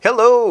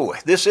Hello,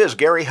 this is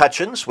Gary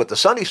Hutchins with the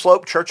Sunny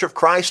Slope Church of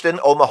Christ in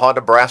Omaha,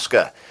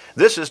 Nebraska.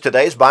 This is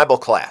today's Bible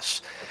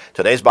class.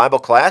 Today's Bible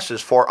class is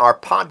for our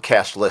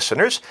podcast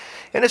listeners,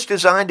 and it's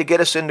designed to get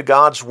us into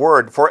God's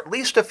Word for at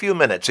least a few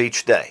minutes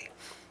each day,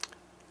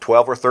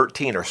 12 or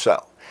 13 or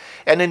so.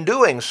 And in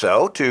doing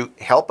so, to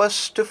help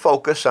us to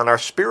focus on our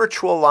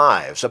spiritual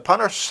lives,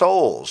 upon our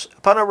souls,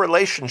 upon our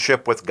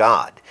relationship with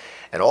God,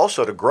 and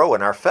also to grow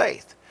in our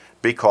faith.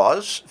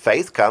 Because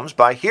faith comes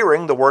by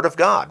hearing the Word of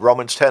God,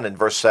 Romans 10 and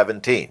verse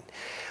 17.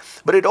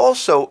 But it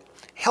also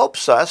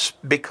helps us,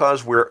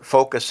 because we're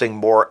focusing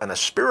more on a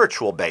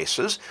spiritual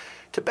basis,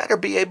 to better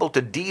be able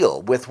to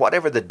deal with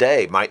whatever the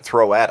day might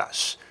throw at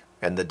us.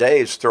 And the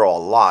days throw a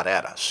lot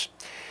at us.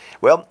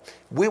 Well,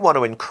 we want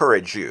to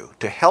encourage you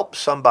to help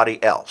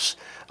somebody else.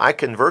 I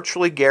can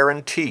virtually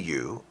guarantee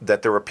you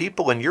that there are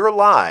people in your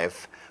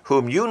life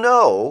whom you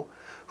know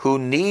who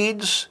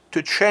needs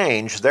to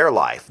change their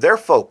life, their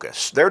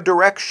focus, their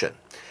direction.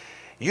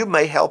 You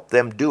may help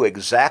them do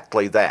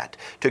exactly that,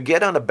 to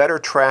get on a better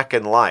track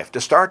in life,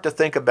 to start to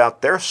think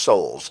about their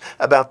souls,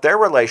 about their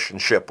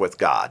relationship with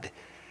God,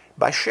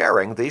 by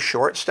sharing these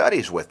short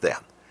studies with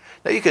them.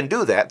 Now you can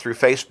do that through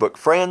Facebook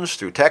friends,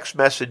 through text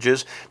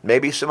messages,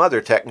 maybe some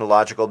other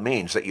technological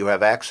means that you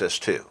have access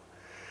to.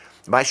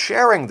 By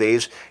sharing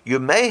these, you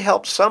may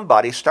help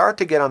somebody start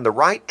to get on the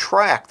right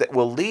track that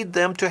will lead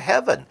them to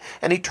heaven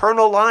and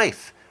eternal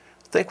life.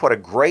 Think what a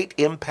great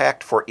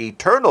impact for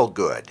eternal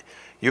good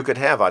you could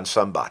have on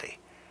somebody.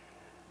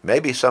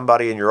 Maybe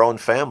somebody in your own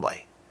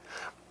family.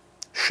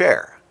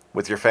 Share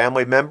with your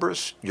family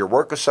members, your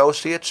work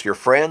associates, your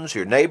friends,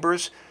 your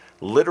neighbors,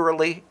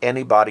 literally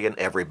anybody and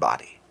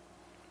everybody.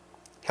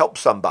 Help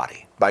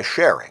somebody by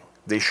sharing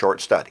these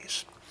short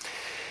studies.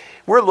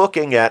 We're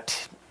looking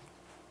at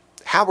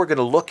how we're going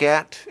to look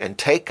at and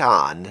take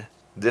on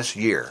this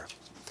year,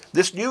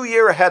 this new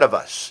year ahead of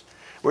us.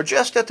 We're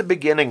just at the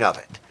beginning of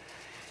it.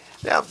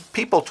 Now,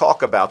 people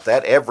talk about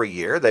that every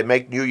year. They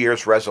make New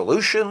Year's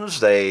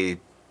resolutions. They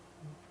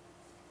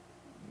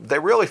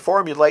really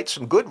formulate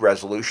some good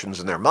resolutions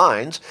in their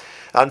minds.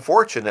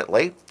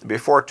 Unfortunately,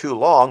 before too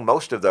long,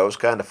 most of those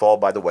kind of fall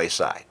by the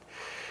wayside.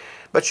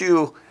 But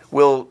you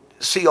will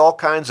see all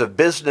kinds of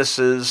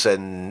businesses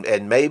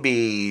and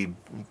maybe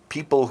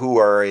people who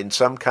are in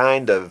some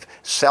kind of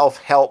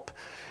self-help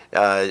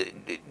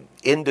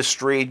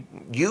industry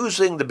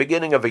using the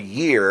beginning of a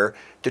year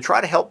to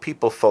try to help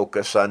people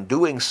focus on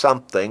doing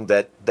something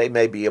that they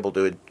may be able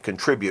to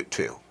contribute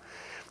to.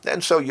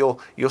 And so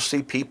you'll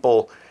see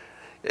people,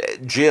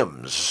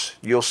 gyms,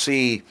 you'll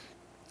see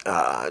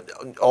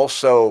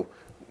also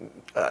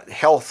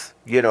health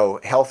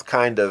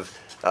kind of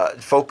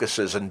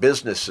focuses and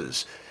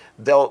businesses.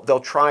 They'll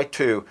try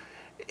to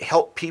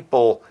help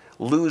people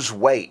lose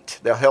weight.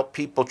 They'll help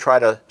people try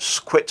to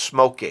quit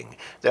smoking.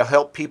 They'll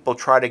help people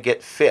try to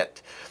get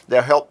fit.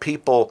 They'll help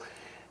people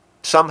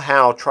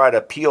somehow try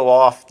to peel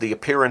off the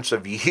appearance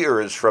of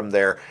years from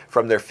their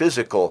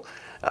physical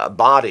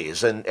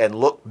bodies and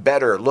look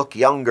better, look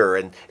younger,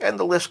 and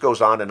the list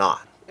goes on.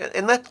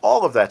 And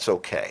all of that's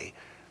okay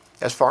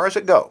as far as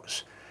it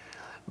goes.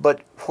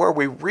 But where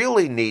we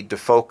really need to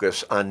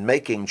focus on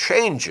making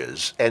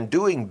changes and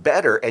doing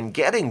better and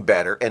getting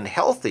better and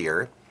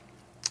healthier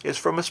is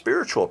from a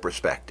spiritual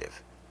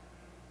perspective.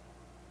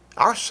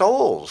 Our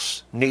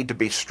souls need to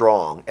be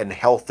strong and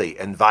healthy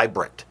and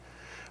vibrant.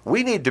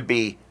 We need to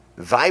be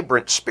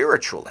vibrant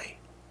spiritually.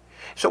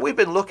 So we've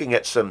been looking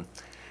at some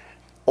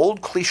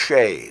old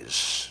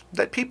cliches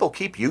that people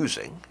keep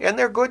using, and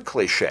they're good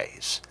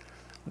cliches.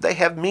 They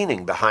have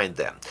meaning behind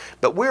them.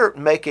 But we're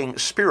making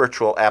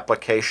spiritual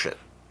application.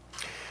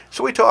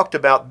 So we talked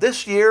about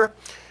this year,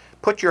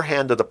 put your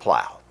hand to the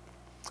plow.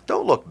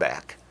 Don't look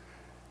back.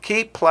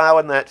 Keep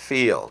plowing that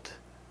field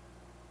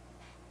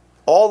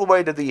all the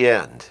way to the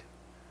end.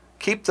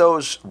 Keep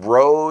those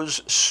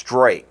rows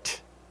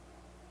straight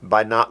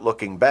by not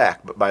looking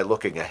back, but by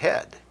looking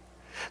ahead.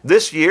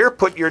 This year,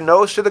 put your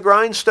nose to the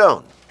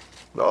grindstone.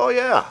 Oh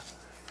yeah.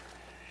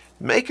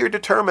 Make your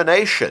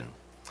determination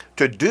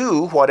to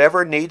do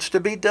whatever needs to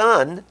be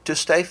done to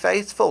stay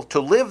faithful, to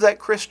live that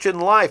Christian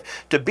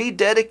life, to be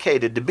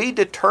dedicated, to be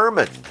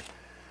determined,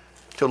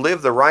 to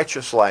live the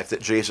righteous life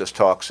that Jesus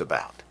talks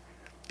about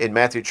in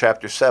Matthew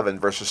chapter 7,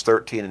 verses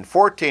 13 and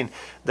 14,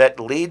 that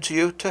leads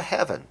you to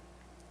heaven.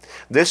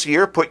 This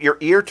year, put your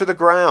ear to the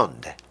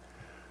ground.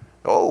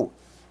 Oh,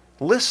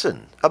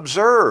 listen,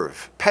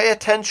 observe, pay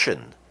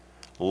attention,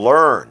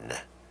 learn.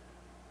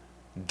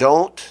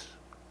 Don't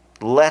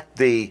let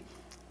the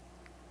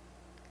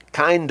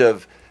kind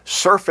of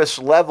surface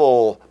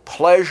level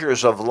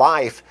pleasures of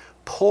life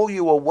pull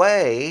you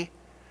away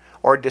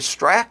or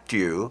distract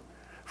you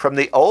from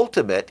the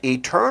ultimate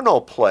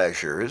eternal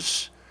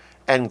pleasures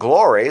and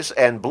glories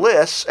and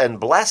bliss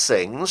and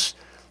blessings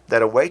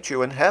that await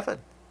you in heaven.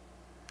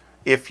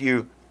 If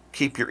you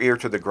keep your ear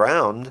to the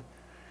ground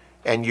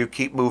and you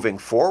keep moving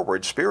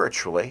forward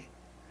spiritually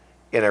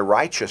in a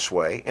righteous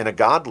way, in a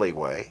godly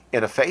way,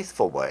 in a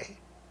faithful way.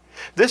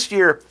 This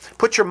year,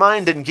 put your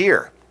mind in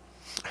gear.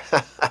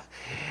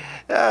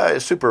 A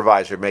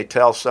supervisor may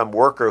tell some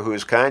worker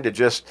who's kind of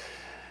just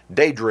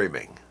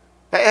daydreaming,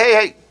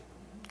 hey,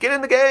 get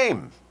in the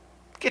game.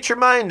 Get your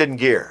mind in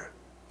gear.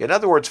 In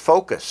other words,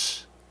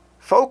 focus.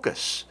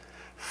 Focus.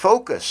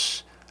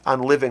 Focus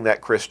on living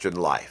that Christian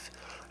life.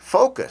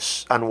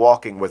 Focus on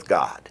walking with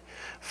God.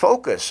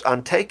 Focus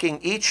on taking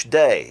each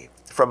day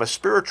from a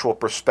spiritual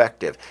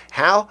perspective.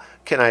 How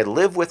can I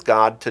live with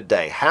God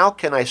today? How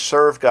can I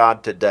serve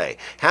God today?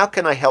 How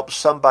can I help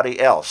somebody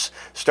else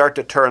start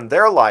to turn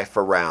their life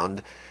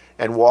around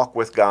and walk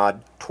with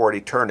God toward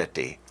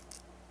eternity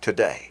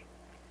today?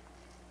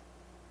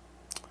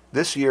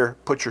 This year,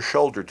 put your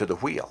shoulder to the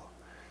wheel.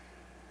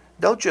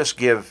 Don't just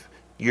give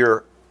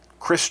your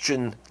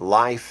Christian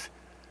life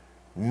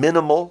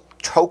minimal,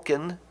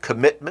 token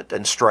commitment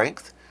and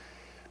strength.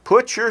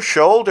 Put your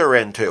shoulder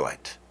into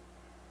it.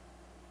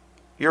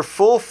 Your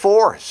full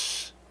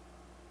force.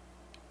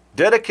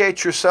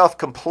 Dedicate yourself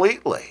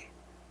completely.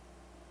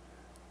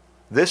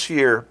 This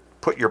year,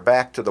 put your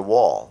back to the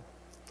wall.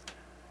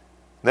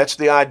 That's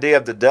the idea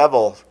of the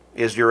devil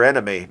is your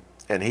enemy,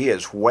 and he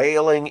is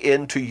wailing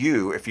into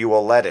you if you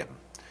will let him.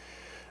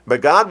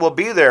 But God will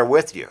be there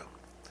with you.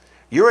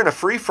 You're in a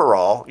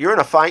free-for-all. You're in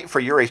a fight for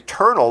your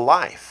eternal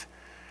life.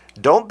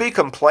 Don't be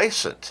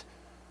complacent.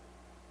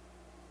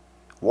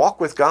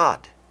 Walk with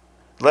God.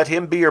 Let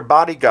him be your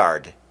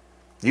bodyguard.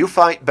 You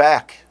fight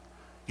back.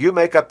 You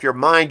make up your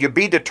mind. You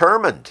be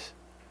determined.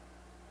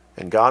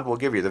 And God will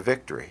give you the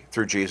victory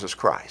through Jesus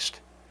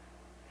Christ.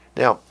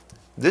 Now,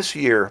 this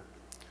year,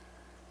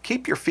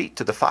 keep your feet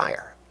to the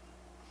fire.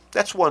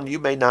 That's one you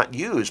may not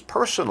use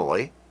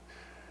personally,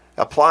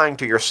 applying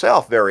to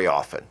yourself very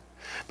often.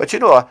 But you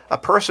know, a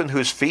person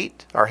whose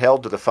feet are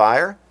held to the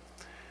fire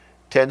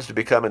tends to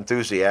become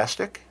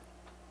enthusiastic.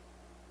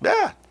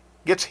 Yeah,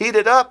 gets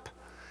heated up.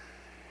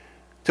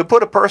 To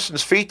put a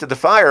person's feet to the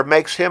fire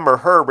makes him or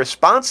her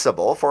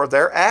responsible for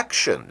their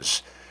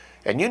actions.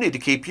 And you need to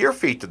keep your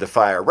feet to the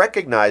fire,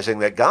 recognizing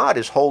that God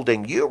is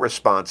holding you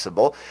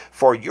responsible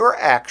for your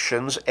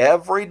actions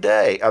every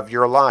day of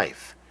your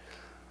life.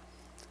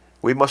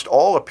 We must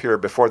all appear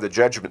before the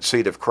judgment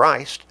seat of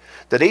Christ,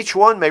 that each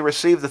one may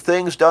receive the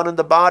things done in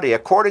the body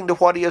according to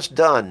what he has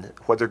done,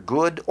 whether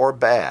good or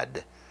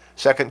bad.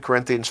 2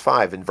 Corinthians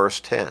 5 and verse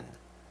 10.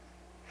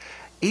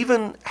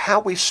 Even how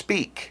we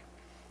speak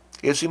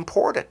is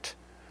important.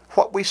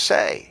 What we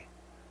say.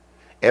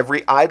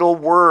 Every idle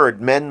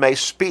word men may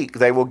speak,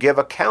 they will give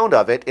account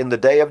of it in the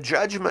day of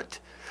judgment.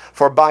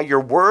 For by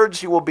your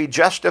words you will be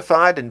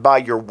justified, and by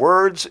your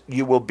words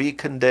you will be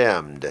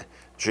condemned,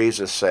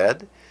 Jesus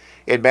said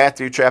in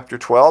Matthew chapter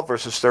 12,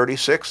 verses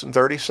 36 and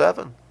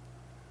 37.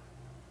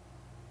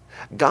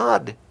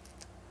 God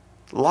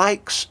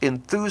likes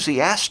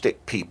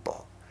enthusiastic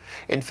people.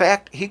 In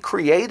fact, he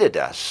created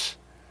us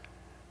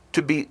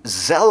to be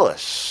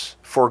zealous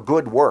for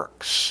good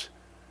works.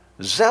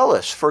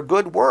 Zealous for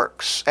good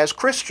works as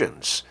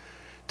Christians.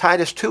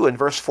 Titus 2 and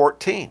verse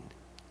 14.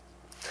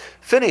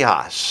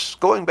 Phinehas,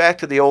 going back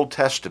to the Old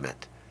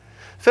Testament,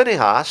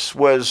 Phinehas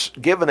was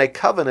given a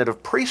covenant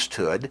of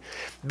priesthood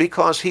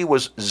because he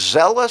was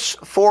zealous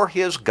for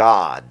his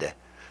God.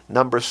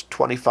 Numbers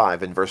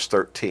 25 and verse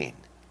 13.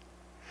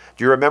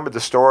 Do you remember the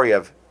story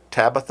of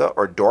Tabitha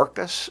or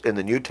Dorcas in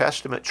the New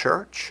Testament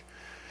church?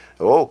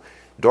 Oh,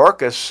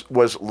 Dorcas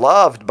was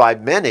loved by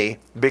many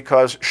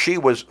because she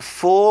was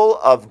full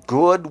of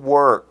good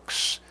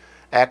works.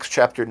 Acts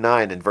chapter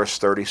 9 and verse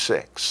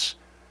 36.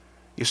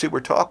 You see, we're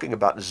talking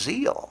about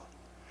zeal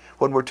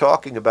when we're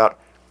talking about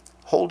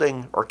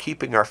holding or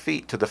keeping our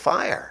feet to the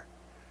fire.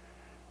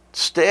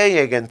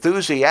 Staying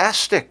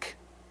enthusiastic,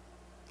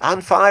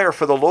 on fire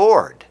for the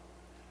Lord.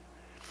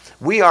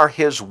 We are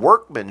his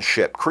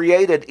workmanship,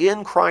 created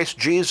in Christ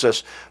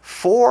Jesus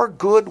for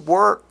good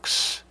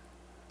works.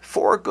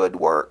 For good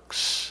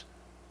works,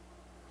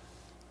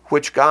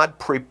 which God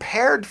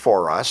prepared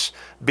for us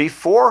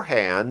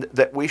beforehand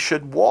that we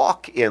should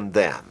walk in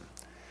them.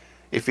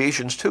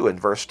 Ephesians 2 and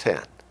verse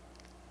 10.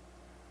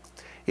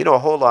 You know, a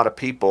whole lot of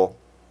people,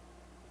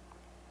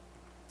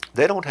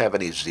 they don't have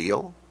any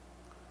zeal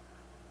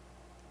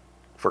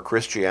for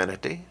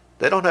Christianity.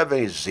 They don't have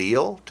any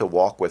zeal to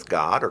walk with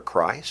God or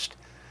Christ.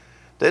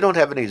 They don't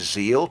have any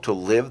zeal to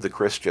live the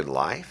Christian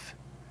life.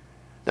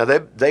 Now,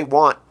 they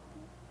want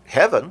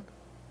heaven.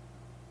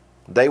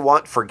 They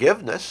want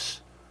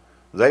forgiveness.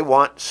 They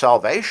want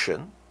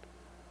salvation.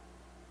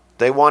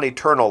 They want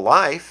eternal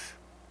life,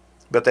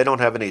 but they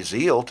don't have any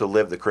zeal to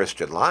live the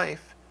Christian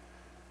life.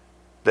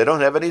 They don't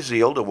have any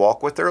zeal to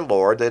walk with their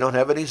Lord. They don't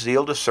have any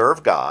zeal to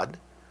serve God.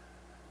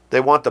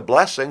 They want the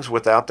blessings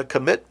without the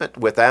commitment,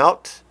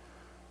 without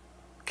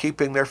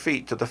keeping their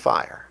feet to the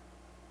fire.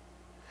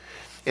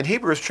 In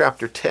Hebrews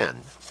chapter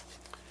 10,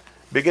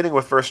 beginning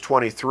with verse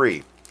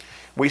 23,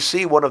 we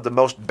see one of the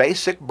most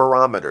basic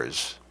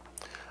barometers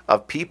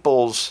of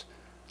people's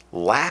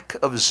lack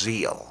of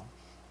zeal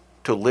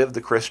to live the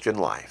Christian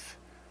life,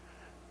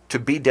 to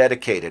be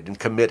dedicated and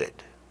committed,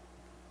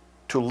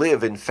 to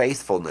live in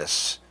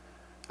faithfulness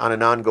on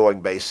an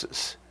ongoing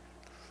basis.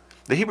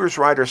 The Hebrews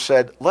writer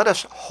said, "Let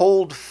us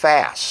hold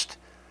fast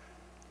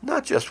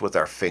not just with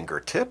our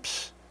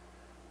fingertips,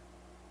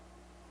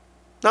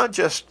 not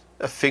just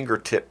a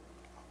fingertip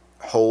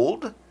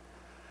hold.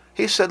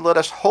 He said, let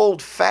us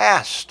hold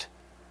fast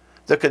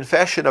the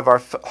confession of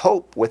our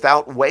hope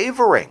without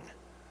wavering,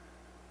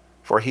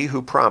 for he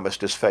who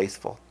promised is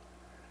faithful.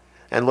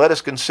 And let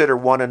us consider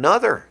one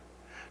another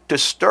to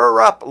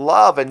stir up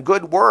love and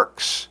good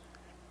works.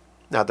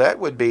 Now that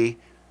would be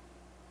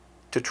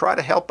to try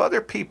to help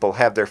other people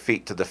have their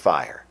feet to the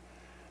fire.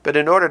 But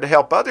in order to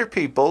help other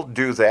people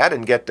do that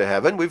and get to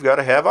heaven, we've got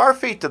to have our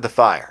feet to the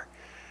fire.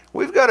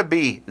 We've got to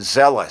be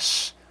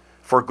zealous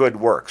for good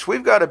works.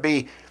 We've got to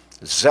be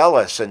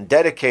zealous and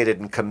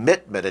dedicated and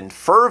commitment and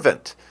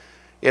fervent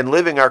in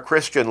living our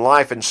Christian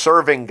life and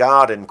serving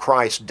God and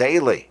Christ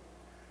daily.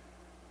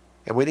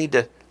 And we need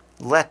to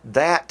let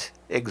that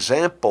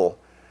example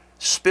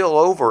spill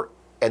over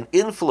and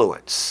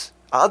influence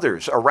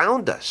others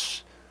around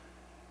us.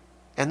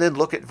 And then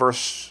look at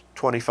verse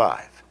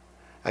 25.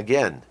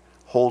 Again,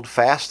 hold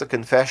fast the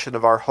confession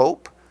of our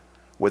hope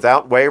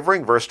without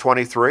wavering. Verse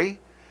 23,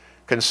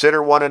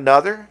 consider one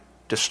another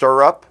to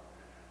stir up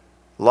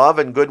love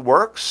and good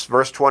works.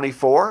 Verse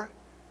 24,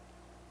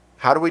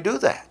 how do we do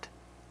that?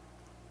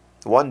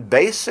 One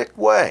basic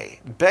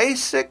way,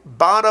 basic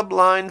bottom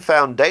line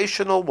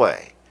foundational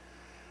way,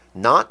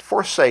 not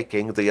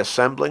forsaking the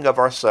assembling of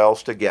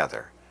ourselves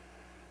together,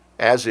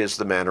 as is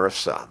the manner of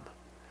some,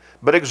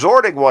 but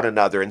exhorting one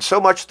another, and so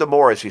much the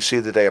more as you see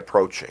the day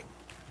approaching.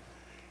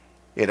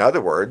 In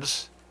other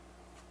words,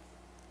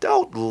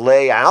 don't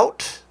lay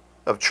out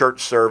of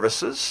church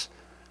services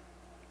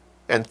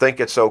and think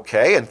it's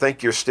okay and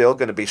think you're still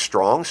going to be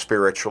strong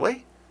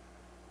spiritually.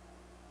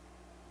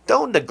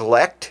 Don't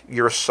neglect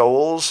your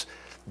souls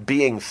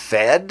being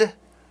fed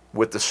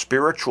with the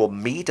spiritual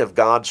meat of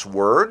God's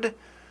Word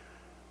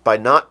by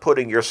not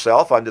putting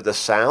yourself under the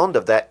sound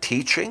of that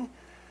teaching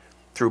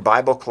through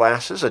Bible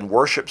classes and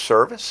worship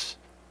service.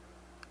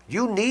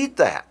 You need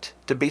that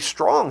to be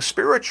strong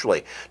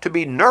spiritually, to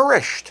be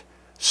nourished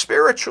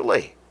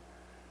spiritually.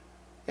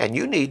 And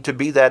you need to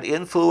be that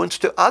influence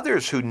to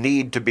others who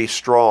need to be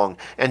strong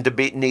and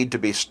need to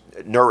be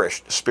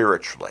nourished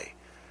spiritually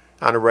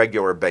on a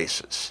regular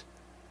basis.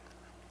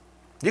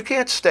 You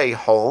can't stay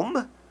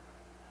home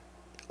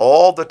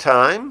all the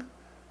time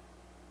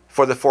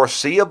for the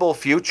foreseeable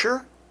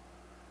future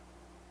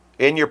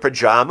in your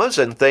pajamas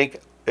and think,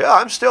 yeah,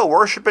 I'm still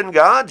worshiping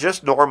God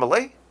just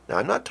normally. Now,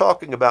 I'm not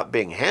talking about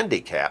being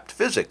handicapped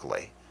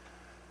physically,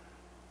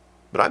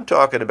 but I'm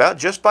talking about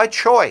just by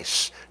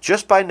choice,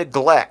 just by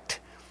neglect,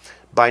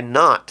 by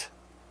not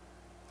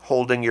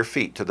holding your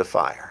feet to the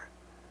fire,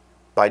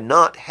 by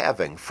not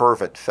having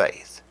fervent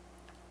faith.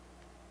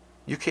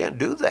 You can't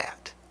do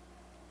that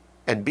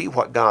and be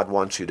what God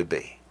wants you to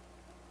be.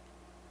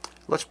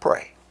 Let's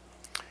pray.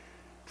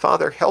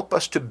 Father, help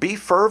us to be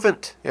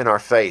fervent in our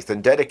faith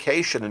and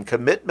dedication and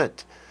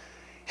commitment.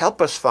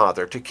 Help us,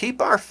 Father, to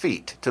keep our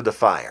feet to the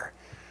fire,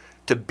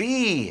 to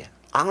be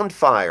on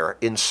fire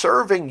in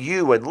serving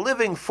you and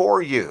living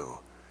for you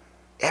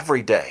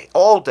every day,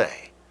 all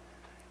day.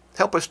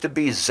 Help us to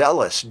be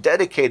zealous,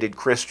 dedicated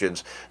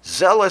Christians,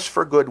 zealous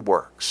for good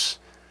works.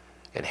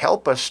 And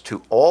help us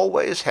to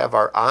always have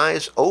our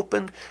eyes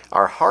open,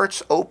 our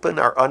hearts open,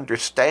 our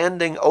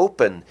understanding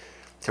open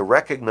to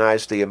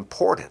recognize the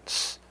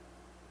importance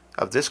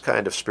of this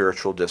kind of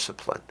spiritual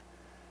discipline.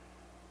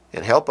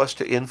 And help us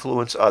to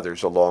influence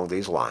others along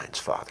these lines,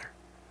 Father.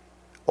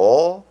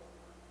 All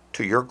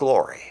to your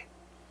glory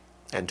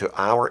and to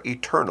our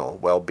eternal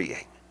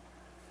well-being.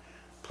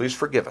 Please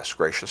forgive us,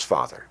 gracious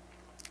Father.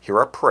 Hear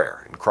our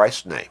prayer in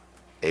Christ's name.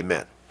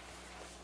 Amen.